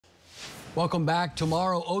Welcome back.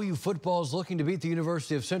 Tomorrow, OU football is looking to beat the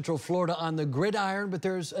University of Central Florida on the gridiron, but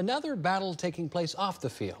there's another battle taking place off the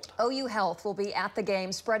field. OU Health will be at the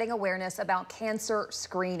game spreading awareness about cancer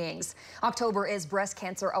screenings. October is Breast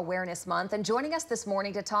Cancer Awareness Month, and joining us this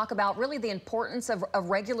morning to talk about really the importance of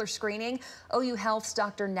regular screening, OU Health's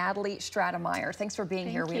Dr. Natalie Stratemeyer. Thanks for being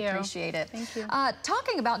here. We appreciate it. Thank you.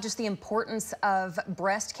 Talking about just the importance of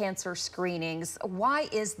breast cancer screenings, why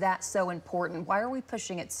is that so important? Why are we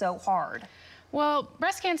pushing it so hard? Well,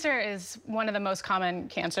 breast cancer is one of the most common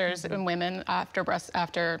cancers in women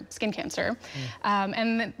after skin cancer.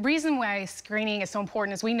 And the reason why screening is so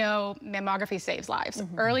important is we know mammography saves lives.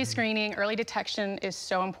 Early screening, early detection is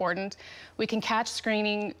so important. We can catch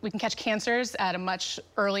cancers at a much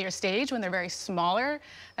earlier stage when they're very smaller.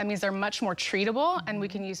 That means they're much more treatable, and we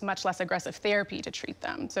can use much less aggressive therapy to treat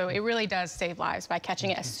them. So it really does save lives by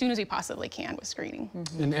catching it as soon as we possibly can with screening.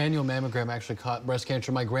 An annual mammogram actually caught breast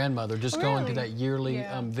cancer. My grandmother just going to that yearly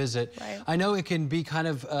visit. Right. I know it can be kind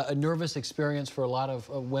of a nervous experience for a lot of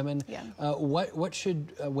women. What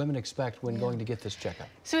should women expect when going to get this checkup?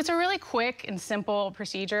 So it's a really quick and simple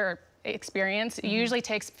procedure or experience. It usually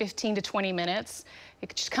takes 15 to 20 minutes. You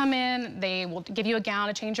can just come in, they will give you a gown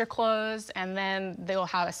to change your clothes, and then they'll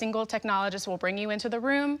have a single technologist will bring you into the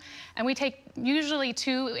room, and we take usually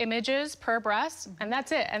 2 images per breast, and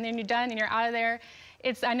that's it. And then you're done and you're out of there.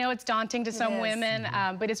 I know it's daunting to some women,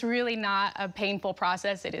 but it's really not a painful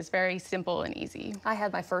process. It is very simple and easy. I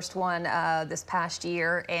had my first one this past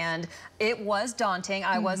year, and it was daunting.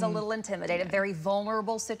 I was a little intimidated, very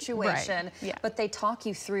vulnerable situation, but they talk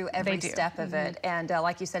you through every step of it. And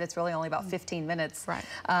like you said, it's really only about 15 minutes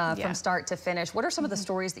from start to finish. What are some of the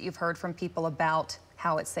stories that you've heard from people about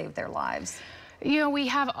how it saved their lives? You know, we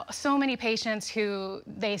have so many patients who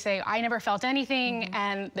they say, I never felt anything,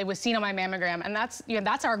 and it was seen on my mammogram. And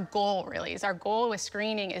that's our goal, really. Our goal with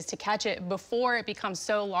screening is to catch it before it becomes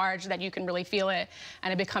so large that you can really feel it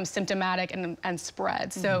and it becomes symptomatic and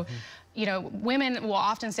spreads. So, you know, women will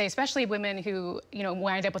often say, especially women who, you know,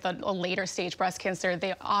 wind up with a later stage breast cancer,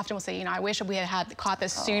 they often will say, you know, I wish we had caught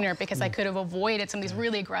this sooner because I could have avoided some of these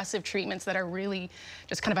really aggressive treatments that are really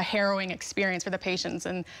just kind of a harrowing experience for the patients.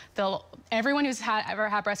 And everyone who's ever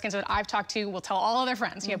had breast cancer that I've talked to will tell all of their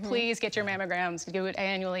friends, you know, please get your mammograms, do it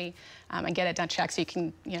annually, and get it done checked so you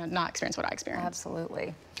can, you know, not experience what I experienced.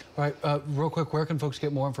 Absolutely. All right, real quick, where can folks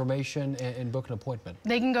get more information and book an appointment?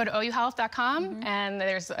 They can go to ouhealth.com, and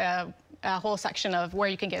there's a whole section of where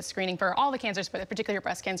you can get screening for all the cancers, but particularly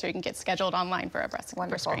breast cancer, you can get scheduled online for a breast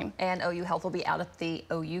screen. And OU Health will be out at the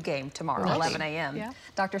OU game tomorrow, 11 a.m.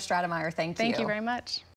 Dr. Stratemeyer, thank you. Thank you very much.